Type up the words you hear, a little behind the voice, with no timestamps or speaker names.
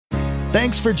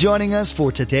Thanks for joining us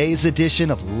for today's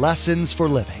edition of Lessons for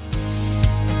Living.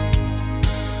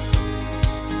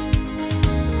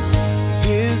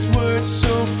 His word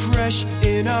so fresh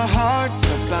in our hearts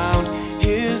abound.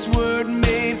 His word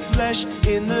made flesh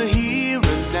in the here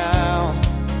and now.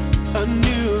 A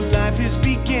new life is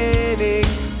beginning.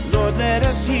 Lord, let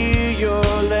us hear your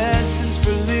lessons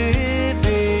for living.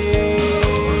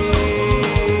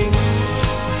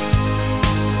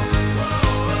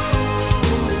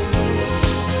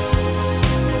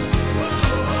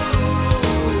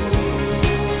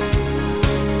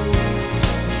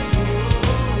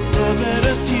 Lord, let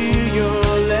us hear your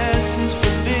lessons for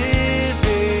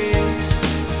living.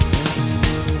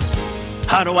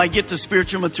 How do I get to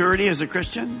spiritual maturity as a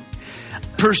Christian?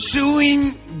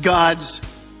 Pursuing God's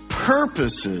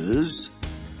purposes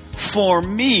for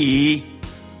me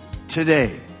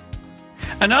today.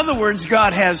 In other words,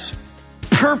 God has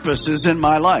purposes in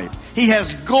my life. He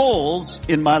has goals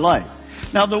in my life.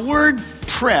 Now, the word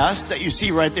press that you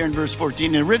see right there in verse 14,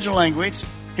 in the original language,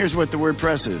 here's what the word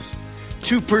press is.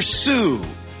 To pursue.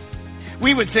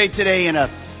 We would say today in an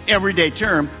everyday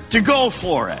term, to go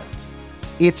for it.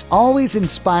 It's always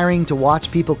inspiring to watch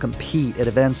people compete at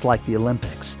events like the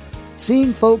Olympics.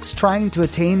 Seeing folks trying to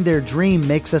attain their dream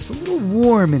makes us a little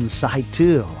warm inside,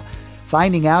 too.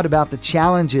 Finding out about the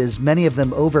challenges many of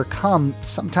them overcome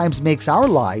sometimes makes our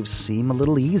lives seem a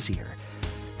little easier.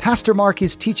 Pastor Mark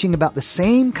is teaching about the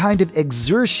same kind of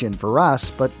exertion for us,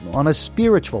 but on a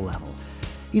spiritual level.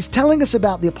 He's telling us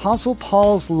about the Apostle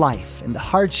Paul's life and the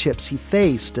hardships he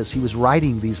faced as he was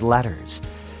writing these letters.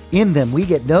 In them, we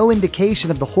get no indication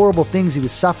of the horrible things he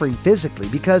was suffering physically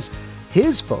because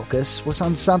his focus was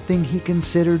on something he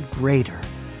considered greater.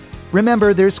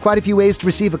 Remember, there's quite a few ways to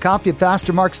receive a copy of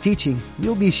Pastor Mark's teaching.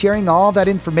 We'll be sharing all that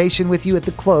information with you at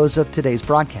the close of today's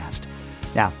broadcast.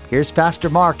 Now, here's Pastor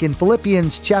Mark in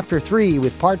Philippians chapter 3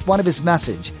 with part 1 of his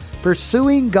message,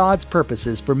 Pursuing God's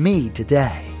Purposes for Me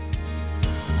Today.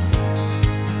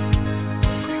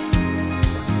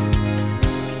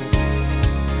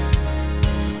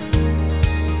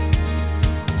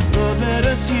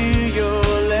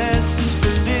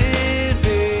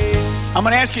 I'm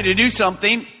going to ask you to do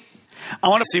something. I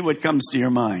want to see what comes to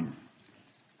your mind.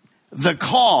 The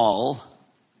call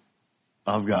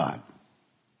of God.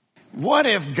 What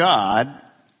if God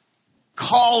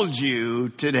called you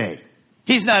today?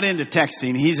 He's not into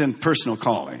texting. He's in personal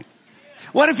calling.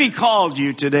 What if he called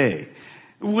you today?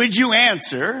 Would you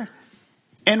answer?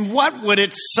 And what would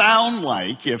it sound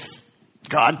like if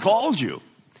God called you?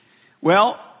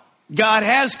 Well, God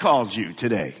has called you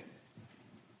today.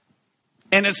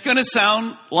 And it's going to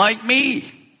sound like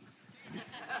me.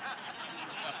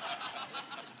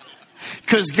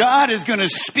 Because God is going to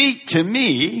speak to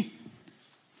me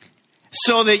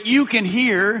so that you can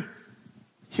hear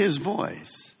his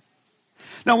voice.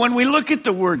 Now, when we look at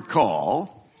the word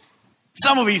call,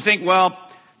 some of you think, well,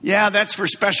 yeah, that's for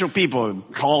special people.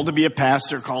 Called to be a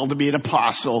pastor, called to be an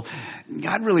apostle.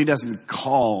 God really doesn't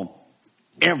call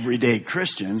everyday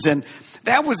Christians. And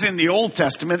that was in the Old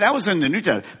Testament. That was in the New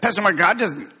Testament. Pastor Mark, God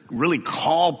doesn't really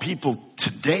call people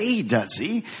today, does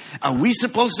he? Are we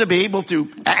supposed to be able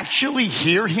to actually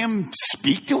hear him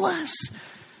speak to us?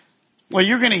 Well,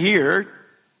 you're going to hear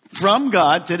from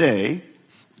God today.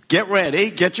 Get ready.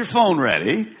 Get your phone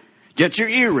ready. Get your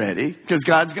ear ready, because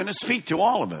God's going to speak to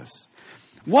all of us.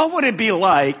 What would it be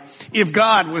like if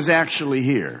God was actually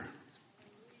here?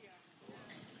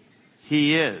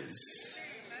 He is.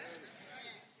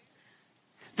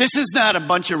 This is not a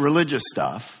bunch of religious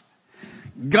stuff.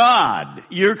 God,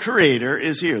 your creator,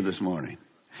 is here this morning.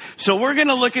 So we're going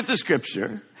to look at the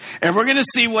scripture and we're going to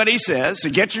see what he says. So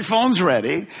get your phones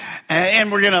ready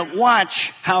and we're going to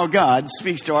watch how God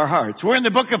speaks to our hearts. We're in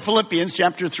the book of Philippians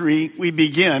chapter 3. We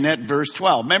begin at verse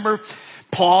 12. Remember,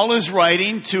 Paul is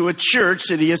writing to a church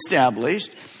that he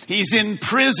established. He's in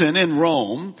prison in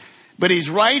Rome, but he's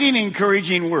writing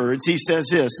encouraging words. He says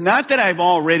this, not that I've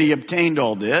already obtained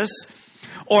all this,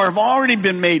 or have already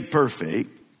been made perfect,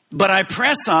 but I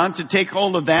press on to take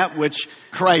hold of that which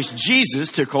Christ Jesus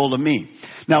took hold of me.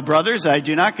 Now, brothers, I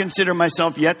do not consider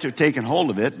myself yet to have taken hold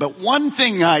of it, but one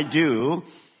thing I do,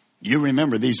 you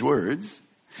remember these words,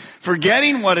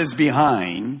 forgetting what is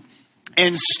behind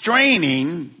and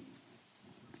straining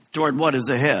toward what is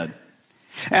ahead.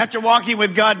 After walking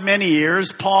with God many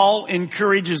years, Paul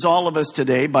encourages all of us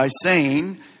today by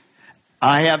saying,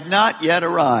 I have not yet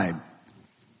arrived.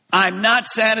 I'm not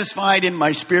satisfied in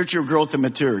my spiritual growth and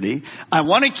maturity. I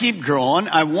want to keep growing.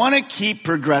 I want to keep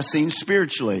progressing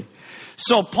spiritually.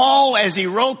 So Paul, as he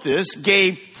wrote this,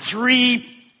 gave 3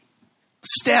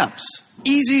 steps,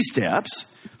 easy steps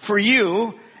for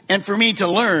you and for me to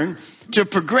learn to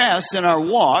progress in our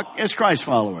walk as Christ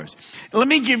followers. Let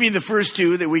me give you the first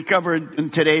two that we covered,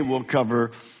 and today we'll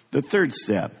cover the third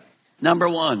step. Number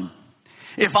one,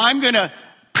 if I'm going to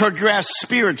progress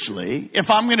spiritually, if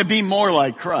I'm going to be more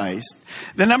like Christ,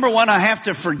 then number one, I have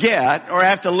to forget or I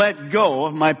have to let go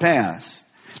of my past.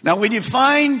 Now, we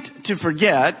defined to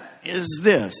forget is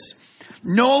this: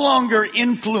 no longer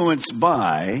influenced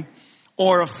by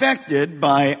or affected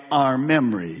by our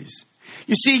memories.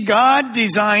 You see, God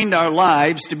designed our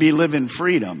lives to be live in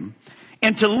freedom.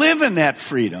 And to live in that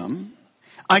freedom,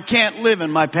 I can't live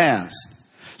in my past.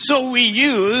 So we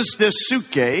use this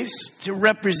suitcase to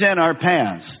represent our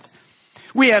past.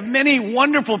 We have many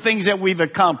wonderful things that we've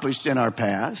accomplished in our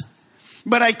past,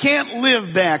 but I can't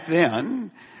live back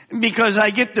then because I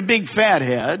get the big fat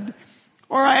head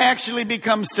or I actually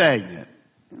become stagnant.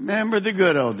 Remember the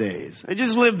good old days. I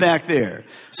just live back there.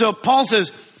 So Paul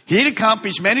says he'd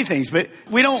accomplished many things, but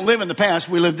we don't live in the past,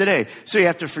 we live today. So you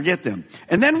have to forget them.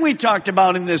 And then we talked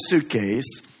about in this suitcase,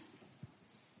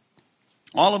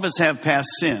 all of us have past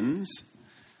sins,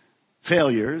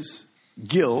 failures,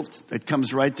 guilt that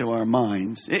comes right to our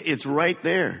minds. It's right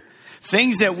there.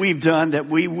 Things that we've done that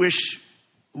we wish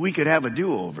we could have a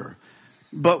do-over.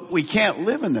 But we can't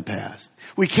live in the past.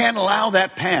 We can't allow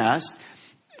that past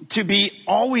to be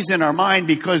always in our mind,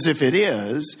 because if it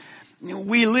is,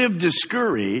 we live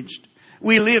discouraged,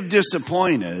 we live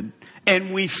disappointed,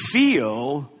 and we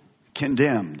feel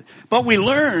condemned. But we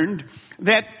learned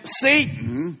that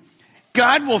Satan,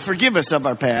 God will forgive us of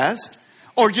our past,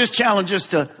 or just challenge us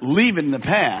to leave it in the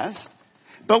past.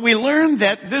 But we learned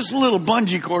that this little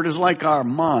bungee cord is like our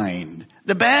mind.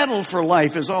 The battle for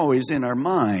life is always in our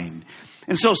mind.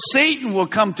 And so Satan will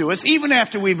come to us, even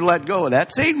after we've let go of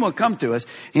that. Satan will come to us,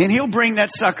 and he'll bring that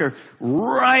sucker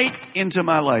right into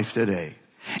my life today.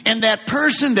 And that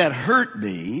person that hurt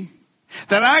me,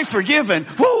 that I've forgiven,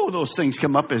 whoa, those things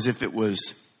come up as if it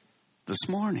was this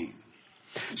morning.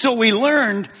 So we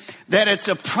learned that it's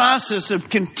a process of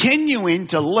continuing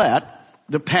to let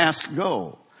the past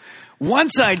go.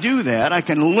 Once I do that, I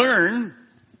can learn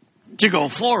to go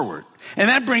forward. And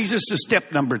that brings us to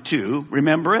step number 2.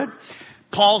 Remember it?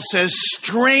 Paul says,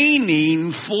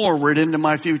 straining forward into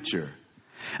my future.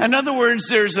 In other words,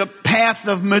 there's a path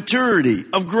of maturity,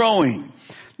 of growing.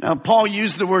 Now, Paul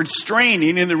used the word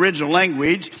straining in the original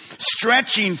language.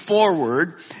 Stretching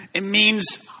forward, it means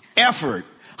effort,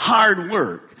 hard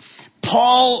work.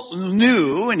 Paul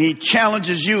knew, and he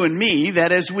challenges you and me,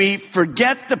 that as we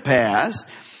forget the past,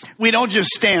 we don't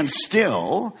just stand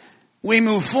still, we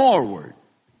move forward.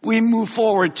 We move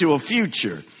forward to a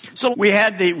future. So we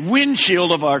had the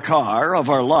windshield of our car, of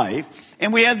our life,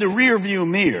 and we had the rear view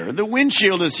mirror. The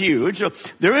windshield is huge. So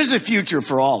there is a future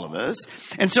for all of us.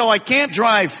 And so I can't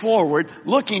drive forward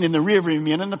looking in the rear view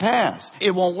mirror in the past.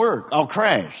 It won't work. I'll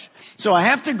crash. So I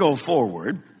have to go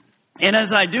forward. And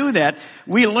as I do that,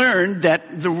 we learned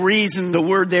that the reason the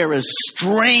word there is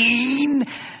strain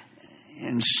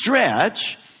and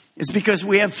stretch is because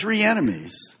we have 3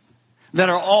 enemies that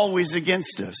are always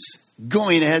against us,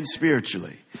 going ahead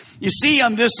spiritually. You see,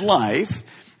 on this life,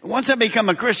 once I become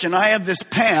a Christian, I have this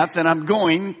path that I'm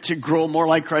going to grow more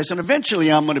like Christ, and eventually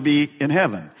I'm going to be in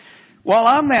heaven. While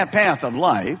on that path of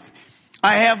life,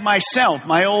 I have myself,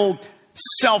 my old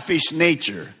selfish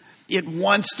nature. It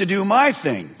wants to do my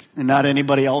thing, and not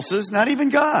anybody else's, not even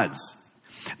God's.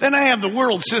 Then I have the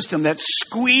world system that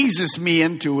squeezes me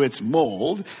into its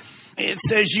mold. It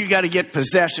says you got to get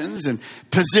possessions and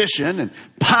position and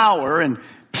power, and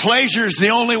pleasure's the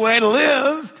only way to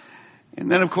live. And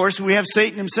then, of course, we have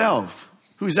Satan himself,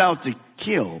 who's out to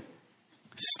kill,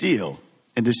 steal,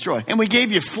 and destroy. And we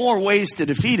gave you 4 ways to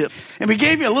defeat it. And we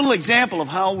gave you a little example of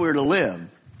how we're to live.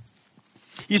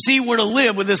 You see, we're to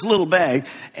live with this little bag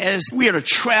as we are to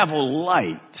travel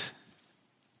light.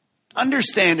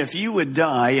 Understand, if you would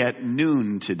die at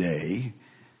noon today,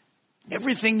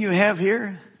 everything you have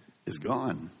here is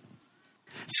gone.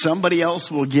 Somebody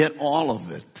else will get all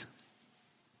of it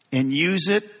and use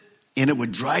it, and it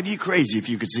would drive you crazy if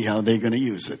you could see how they're going to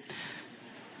use it.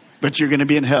 But you're going to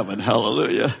be in heaven.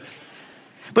 Hallelujah.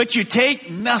 But you take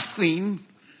nothing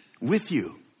with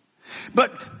you.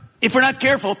 But if we're not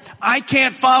careful, I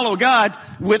can't follow God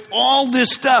with all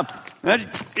this stuff.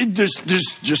 There's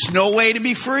just no way to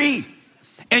be free.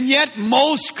 And yet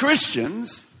most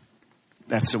Christians,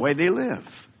 that's the way they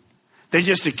live. They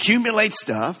just accumulate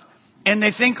stuff, and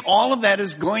they think all of that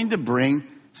is going to bring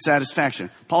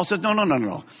satisfaction. Paul said,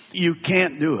 no. You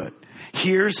can't do it.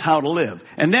 Here's how to live.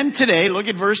 And then today, look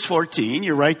at verse 14.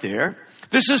 You're right there.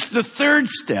 This is the 3rd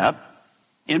step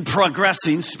in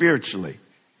progressing spiritually.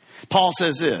 Paul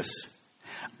says this: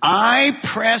 I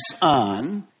press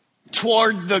on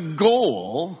toward the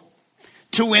goal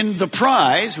to win the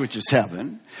prize, which is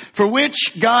heaven, for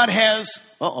which God has,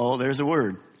 there's a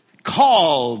word,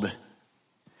 called.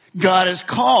 God has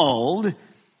called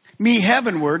me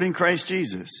heavenward in Christ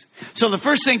Jesus. So the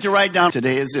first thing to write down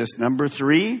today is this. Number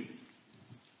 3,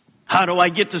 how do I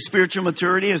get to spiritual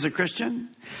maturity as a Christian?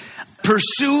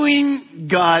 Pursuing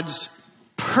God's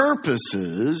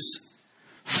purposes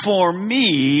for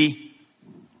me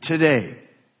today.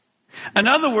 In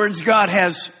other words, God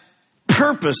has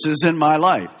purposes in my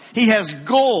life. He has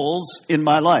goals in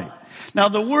my life. Now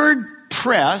the word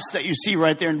press that you see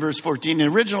right there in verse 14, in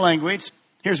the original language,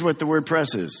 here's what the word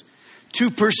press is. To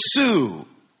pursue.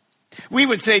 We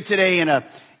would say today in a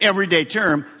everyday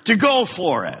term, to go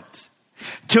for it.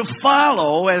 To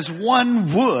follow as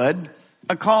one would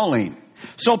a calling.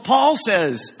 So Paul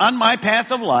says, on my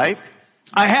path of life,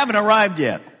 I haven't arrived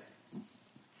yet.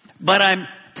 But I'm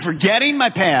forgetting my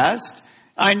past.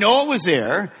 I know it was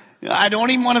there. I don't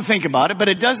even want to think about it, but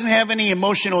it doesn't have any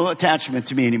emotional attachment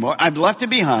to me anymore. I've left it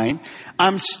behind.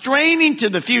 I'm straining to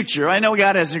the future. I know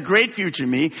God has a great future for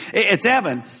me. It's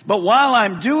heaven. But while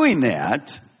I'm doing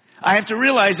that, I have to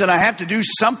realize that I have to do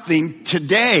something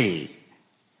today.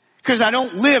 Because I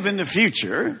don't live in the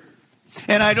future,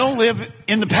 and I don't live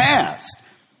in the past.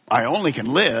 I only can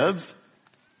live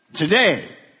today.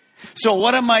 So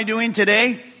what am I doing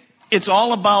today? It's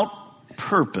all about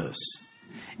purpose.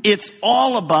 It's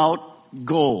all about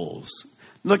goals.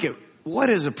 Look at, what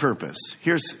is a purpose?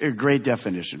 Here's a great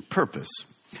definition. Purpose.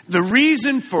 The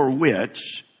reason for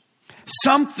which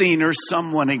something or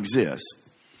someone exists.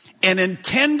 An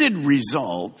intended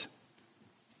result,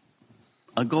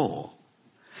 a goal.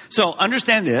 So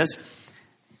understand this.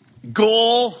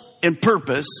 Goal and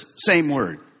purpose, same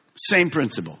word, same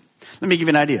principle. Let me give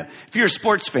you an idea. If you're a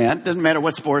sports fan, doesn't matter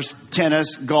what sports,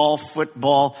 tennis, golf,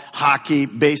 football, hockey,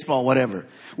 baseball, whatever.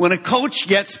 When a coach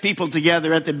gets people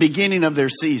together at the beginning of their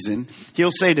season,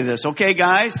 he'll say to this, okay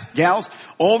guys, gals,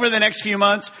 over the next few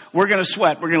months, we're going to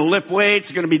sweat. We're going to lift weights.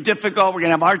 It's going to be difficult. We're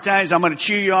going to have hard times. I'm going to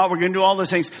chew you out. We're going to do all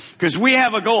those things because we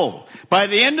have a goal. By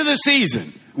the end of the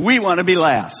season, we want to be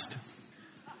last.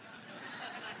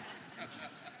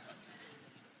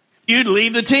 You'd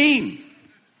leave the team.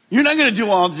 You're not going to do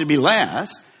all to be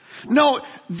last. No,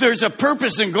 there's a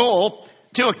purpose and goal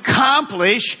to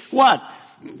accomplish what?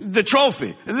 The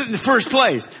trophy, the first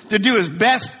place, to do as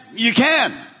best you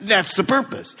can. That's the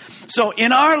purpose. So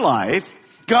in our life,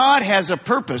 God has a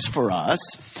purpose for us,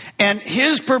 and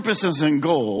His purposes and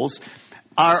goals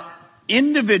are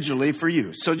individually for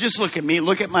you. So just look at me,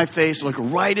 look at my face, look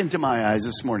right into my eyes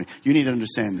this morning. You need to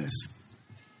understand this.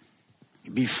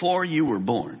 Before you were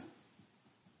born,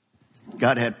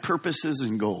 God had purposes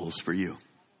and goals for you.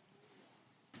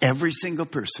 Every single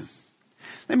person.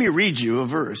 Let me read you a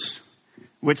verse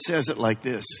which says it like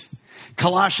this.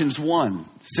 Colossians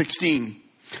 1:16.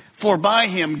 For by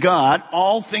Him, God,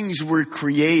 all things were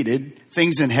created,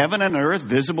 things in heaven and earth,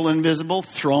 visible and invisible,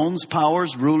 thrones,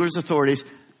 powers, rulers, authorities.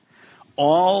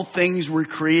 All things were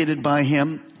created by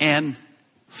Him and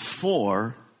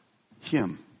for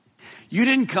Him. You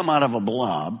didn't come out of a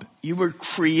blob. You were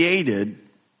created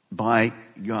by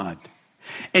God.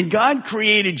 And God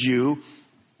created you.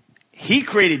 He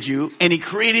created you, and He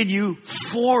created you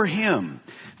for Him.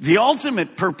 The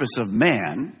ultimate purpose of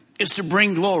man is to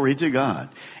bring glory to God,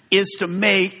 is to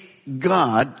make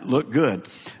God look good.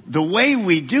 The way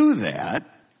we do that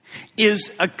is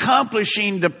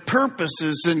accomplishing the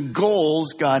purposes and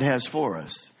goals God has for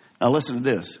us. Now listen to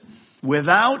this.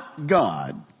 Without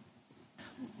God,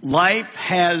 life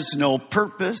has no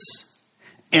purpose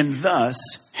and thus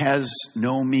has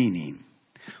no meaning.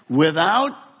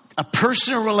 Without a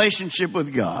personal relationship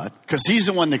with God, because He's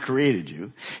the one that created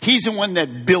you, He's the one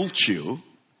that built you,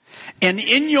 and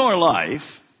in your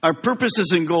life are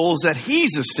purposes and goals that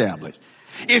He's established.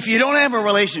 If you don't have a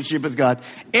relationship with God,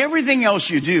 everything else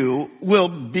you do will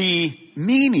be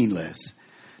meaningless.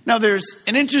 Now there's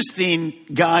an interesting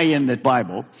guy in the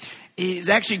Bible. He's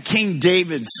actually King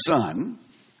David's son.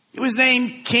 He was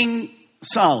named King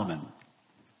Solomon.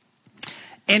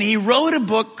 And he wrote a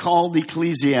book called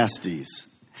Ecclesiastes.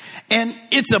 And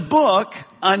it's a book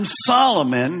on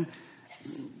Solomon.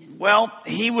 Well,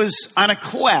 he was on a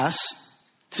quest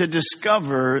to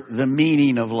discover the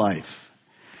meaning of life.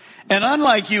 And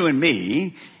unlike you and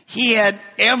me, he had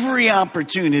every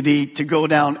opportunity to go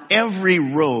down every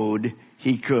road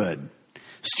he could.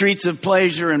 Streets of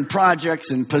pleasure and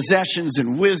projects and possessions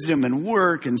and wisdom and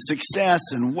work and success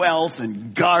and wealth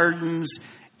and gardens,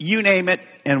 you name it,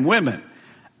 and women.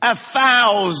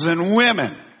 1,000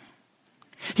 women.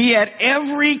 He had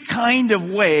every kind of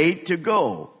way to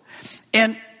go.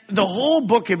 And the whole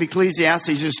book of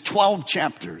Ecclesiastes is 12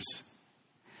 chapters.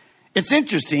 It's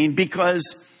interesting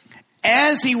because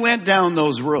as he went down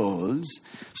those roads,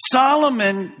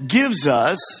 Solomon gives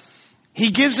us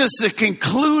the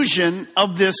conclusion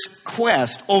of this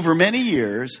quest over many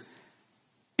years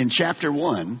in chapter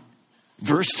 1,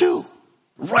 verse 2.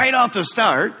 Right off the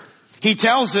start, he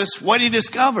tells us what he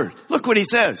discovered. Look what he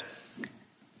says.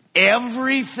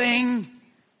 Everything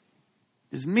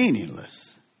is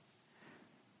meaningless,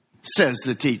 says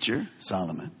the teacher,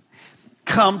 Solomon.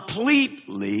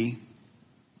 Completely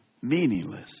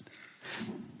meaningless.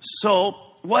 So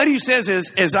what he says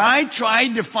is, as I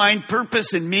tried to find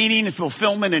purpose and meaning and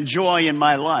fulfillment and joy in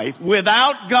my life,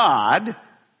 without God,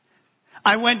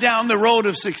 I went down the road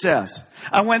of success.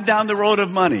 I went down the road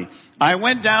of money. I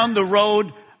went down the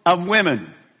road of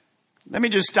women. Let me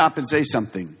just stop and say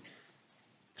something.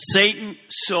 Satan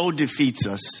so defeats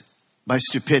us by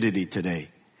stupidity today.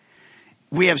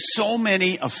 We have so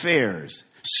many affairs,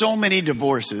 so many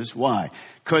divorces. Why?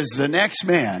 Because the next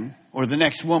man or the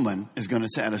next woman is going to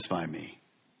satisfy me.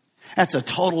 That's a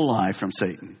total lie from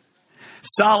Satan.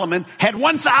 Solomon had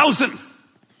 1,000.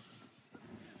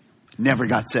 Never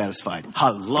got satisfied.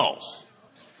 Hello.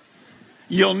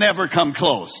 You'll never come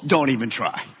close. Don't even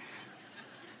try.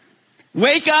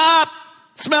 Wake up.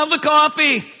 Smell the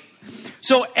coffee.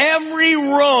 So every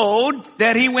road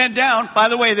that he went down, by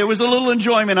the way, there was a little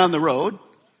enjoyment on the road.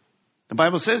 The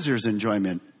Bible says there's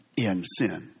enjoyment in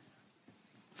sin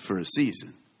for a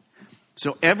season.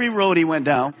 So every road he went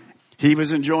down, he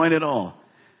was enjoying it all.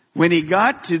 When he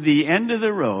got to the end of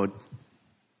the road,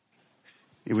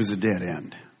 it was a dead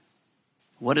end.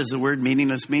 What does the word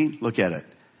meaningless mean? Look at it.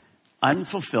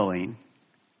 Unfulfilling,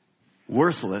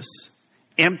 worthless,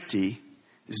 empty,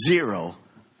 zero,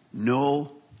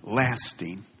 no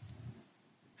lasting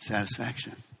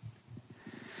satisfaction.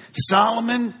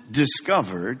 Solomon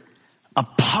discovered,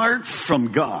 apart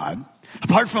from God,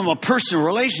 apart from a personal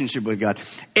relationship with God,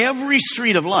 every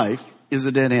street of life is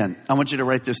a dead end. I want you to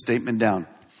write this statement down.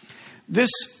 This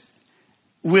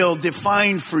will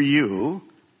define for you,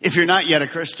 if you're not yet a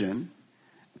Christian,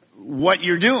 what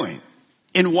you're doing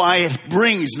and why it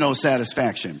brings no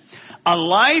satisfaction. A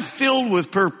life filled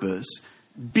with purpose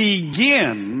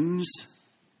begins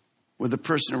with a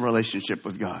personal relationship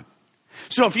with God.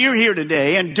 So if you're here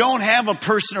today and don't have a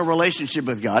personal relationship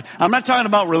with God, I'm not talking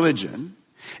about religion.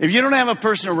 If you don't have a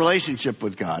personal relationship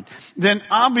with God, then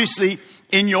obviously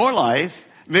in your life,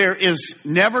 there is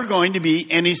never going to be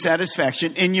any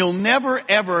satisfaction, and you'll never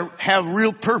ever have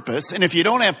real purpose. And if you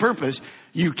don't have purpose,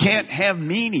 you can't have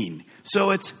meaning. So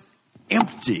it's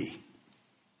empty.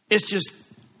 It's just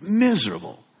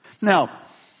miserable. Now,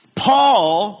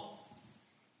 Paul,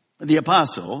 the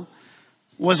apostle,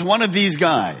 was one of these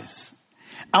guys.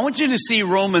 I want you to see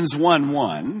Romans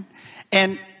 1:1.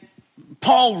 And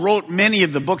Paul wrote many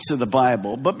of the books of the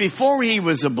Bible, but before he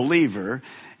was a believer,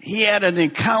 he had an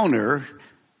encounter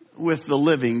with the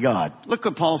living God. Look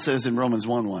what Paul says in Romans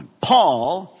 1:1.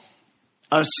 Paul,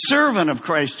 a servant of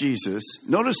Christ Jesus,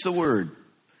 notice the word,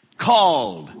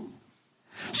 called.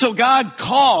 So God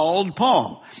called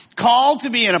Paul, called to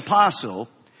be an apostle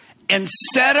and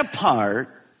set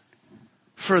apart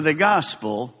for the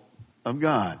gospel of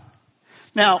God.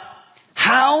 Now,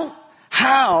 how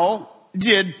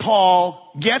did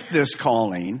Paul get this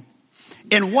calling,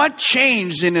 and what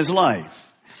changed in his life?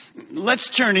 Let's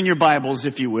turn in your Bibles,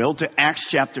 if you will, to Acts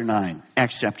chapter 9.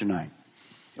 Acts chapter 9.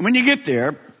 And when you get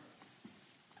there,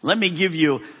 let me give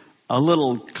you a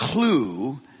little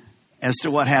clue as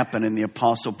to what happened in the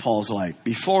Apostle Paul's life.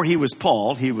 Before he was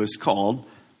Paul, he was called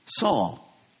Saul.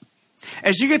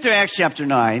 As you get to Acts chapter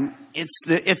 9,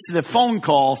 it's the phone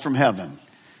call from heaven.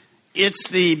 It's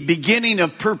the beginning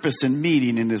of purpose and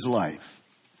meaning in his life.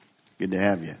 Good to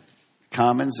have you.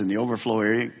 Commons in the overflow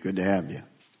area, good to have you.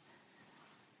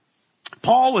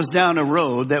 Paul was down a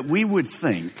road that we would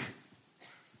think,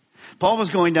 Paul was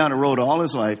going down a road all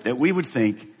his life that we would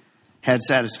think had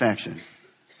satisfaction.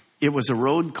 It was a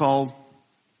road called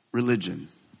religion.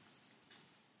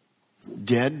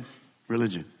 Dead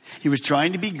religion. He was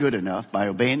trying to be good enough by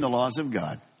obeying the laws of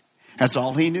God. That's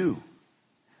all he knew.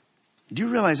 Do you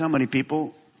realize how many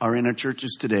people are in our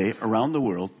churches today around the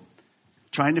world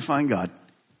trying to find God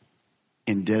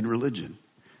in dead religion?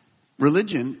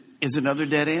 Religion is another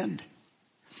dead end.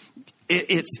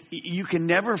 You can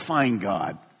never find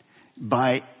God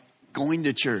by going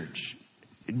to church,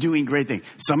 doing great things.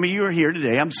 Some of you are here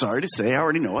today, I'm sorry to say, I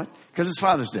already know it, because it's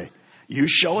Father's Day. You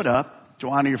showed up to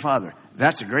honor your father.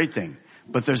 That's a great thing.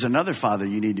 But there's another father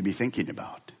you need to be thinking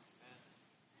about.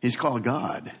 He's called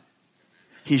God.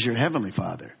 He's your heavenly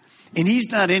Father. And he's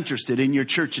not interested in your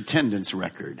church attendance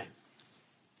record.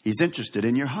 He's interested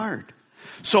in your heart.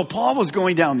 So Paul was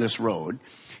going down this road.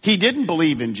 He didn't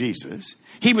believe in Jesus.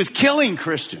 He was killing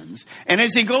Christians. And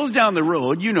as he goes down the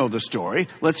road, you know the story.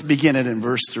 Let's begin it in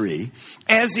verse 3.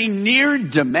 As he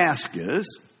neared Damascus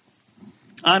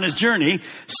on his journey,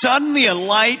 suddenly a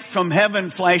light from heaven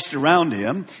flashed around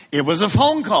him. It was a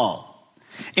phone call.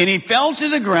 And he fell to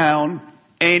the ground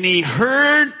and he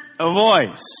heard a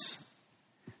voice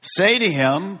say to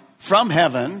him from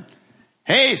heaven,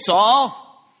 "Hey, Saul,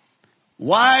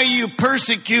 why are you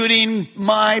persecuting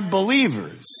my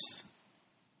believers?"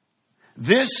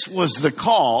 This was the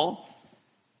call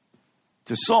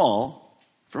to Saul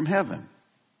from heaven.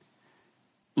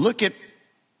 Look at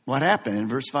what happened in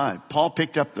verse 5. Paul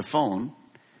picked up the phone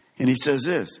and he says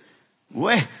this,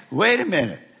 wait a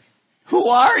minute. Who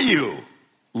are you,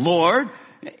 Lord?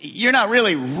 You're not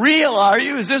really real, are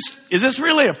you? Is this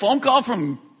really a phone call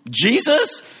from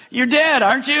Jesus? You're dead,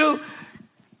 aren't you?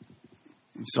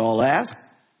 And Saul asked.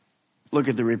 Look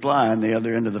at the reply on the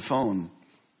other end of the phone.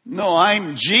 "No,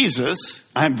 I'm Jesus.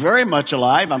 I'm very much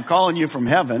alive. I'm calling you from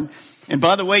heaven. And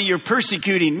by the way, you're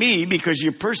persecuting me because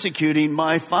you're persecuting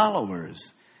my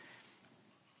followers."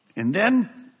 And then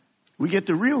we get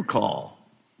the real call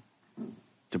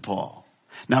to Paul.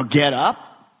 "Now get up,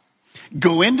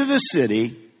 go into the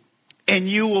city, and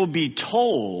you will be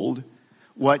told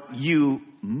what you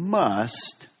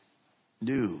must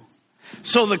do."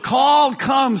 So the call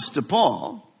comes to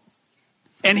Paul,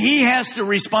 and he has to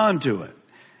respond to it.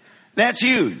 That's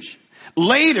huge.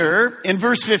 Later, in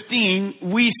verse 15,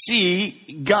 we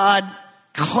see God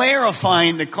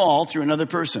clarifying the call through another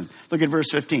person. Look at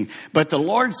verse 15. "But the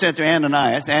Lord said to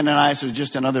Ananias," Ananias was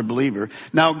just another believer,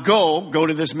 "Now go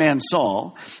to this man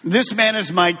Saul. This man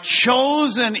is my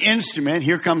chosen instrument,"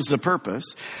 here comes the purpose,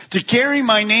 "to carry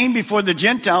my name before the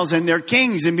Gentiles and their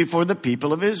kings and before the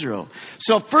people of Israel."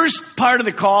 So first part of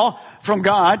the call from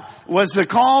God was the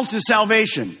call to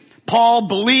salvation. Paul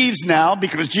believes now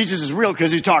because Jesus is real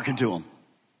because he's talking to him.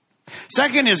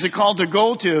 Second is the call to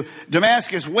go to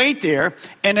Damascus, wait there,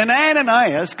 and then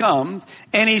Ananias comes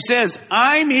and he says,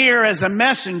 "I'm here as a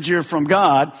messenger from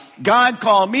God. God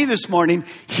called me this morning.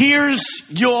 Here's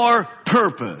your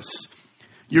purpose.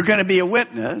 You're going to be a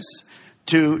witness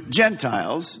to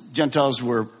Gentiles." Gentiles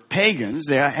were pagans.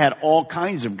 They had all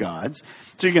kinds of gods.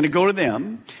 So you're going to go to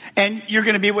them, and you're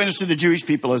going to be a witness to the Jewish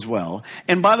people as well.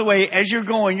 And by the way, as you're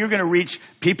going to reach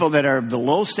people that are the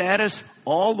low status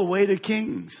all the way to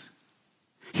kings.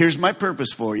 Here's my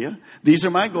purpose for you. These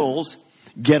are my goals.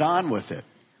 Get on with it.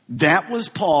 That was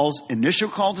Paul's initial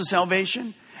call to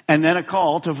salvation, and then a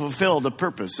call to fulfill the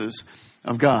purposes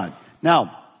of God.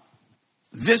 Now,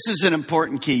 this is an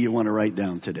important key you want to write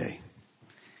down today.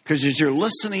 Because as you're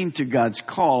listening to God's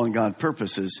call and God's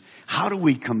purposes, how do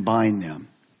we combine them?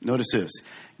 Notice this.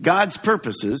 God's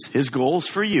purposes, His goals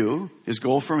for you, His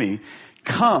goal for me,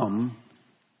 come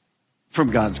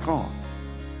from God's call.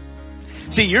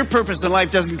 See, your purpose in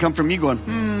life doesn't come from you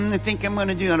going, I think I'm going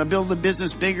to build the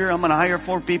business bigger. I'm going to hire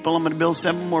 4 people. I'm going to build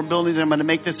 7 more buildings. I'm going to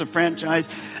make this a franchise.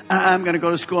 I'm going to go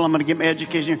to school. I'm going to get my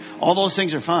education. All those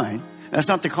things are fine. That's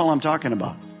not the call I'm talking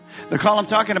about. The call I'm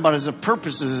talking about is the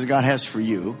purposes that God has for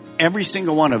you. Every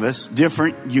single one of us,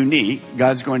 different, unique.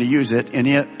 God's going to use it, and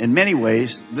yet, in many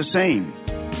ways, the same.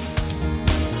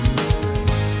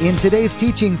 In today's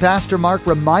teaching, Pastor Mark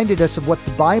reminded us of what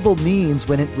the Bible means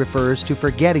when it refers to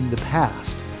forgetting the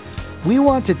past. We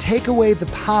want to take away the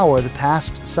power the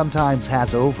past sometimes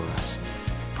has over us.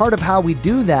 Part of how we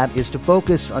do that is to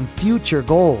focus on future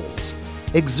goals.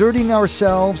 Exerting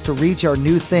ourselves to reach our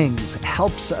new things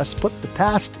helps us put the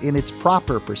past in its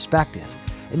proper perspective,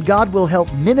 and God will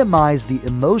help minimize the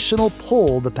emotional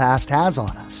pull the past has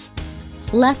on us.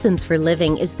 Lessons for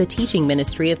Living is the teaching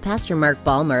ministry of Pastor Mark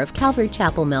Balmer of Calvary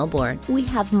Chapel, Melbourne. We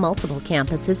have multiple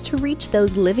campuses to reach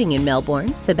those living in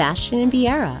Melbourne, Sebastian, and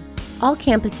Viera. All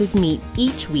campuses meet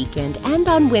each weekend and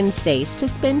on Wednesdays to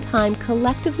spend time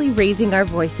collectively raising our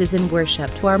voices in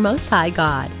worship to our Most High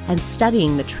God and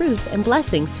studying the truth and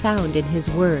blessings found in His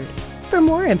Word. For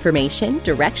more information,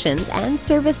 directions, and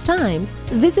service times,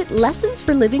 visit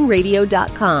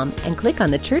lessonsforlivingradio.com and click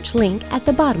on the church link at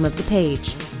the bottom of the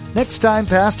page. Next time,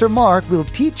 Pastor Mark will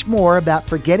teach more about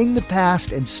forgetting the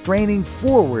past and straining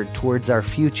forward towards our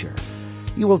future.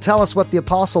 He will tell us what the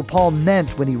Apostle Paul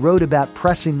meant when he wrote about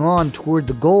pressing on toward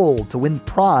the goal to win the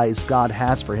prize God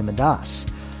has for him and us.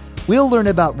 We'll learn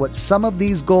about what some of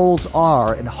these goals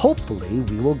are, and hopefully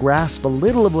we will grasp a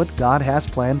little of what God has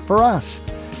planned for us.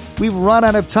 We've run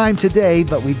out of time today,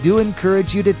 but we do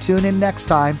encourage you to tune in next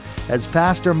time as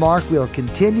Pastor Mark will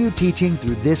continue teaching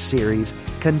through this series,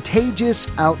 Contagious,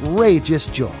 Outrageous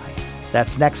Joy.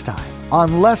 That's next time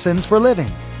on Lessons for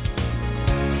Living.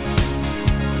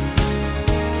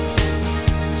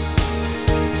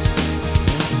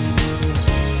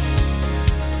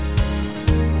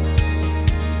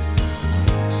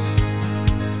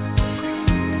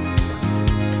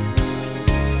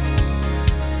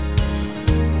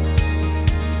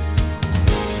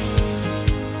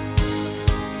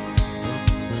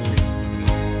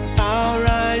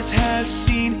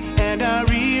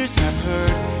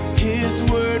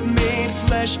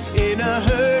 fresh in a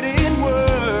hurting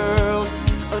world.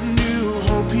 A new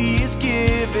hope he is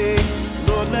giving.